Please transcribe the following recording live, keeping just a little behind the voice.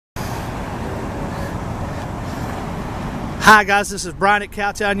Hi guys, this is Brian at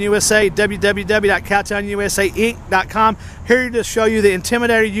Cowtown USA, www.cowtownusainc.com. Here to show you the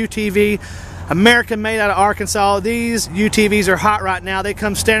Intimidator UTV, American made out of Arkansas. These UTVs are hot right now. They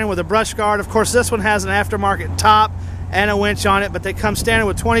come standard with a brush guard. Of course, this one has an aftermarket top and a winch on it, but they come standard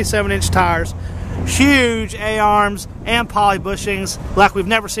with 27-inch tires. Huge A-arms and poly bushings like we've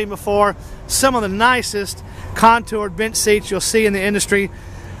never seen before. Some of the nicest contoured bench seats you'll see in the industry.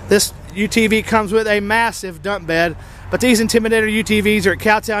 This UTV comes with a massive dump bed. But these Intimidator UTVs are at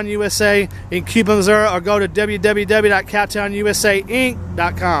Cowtown USA in Cuba, Missouri, or go to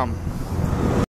www.cowtownusainc.com.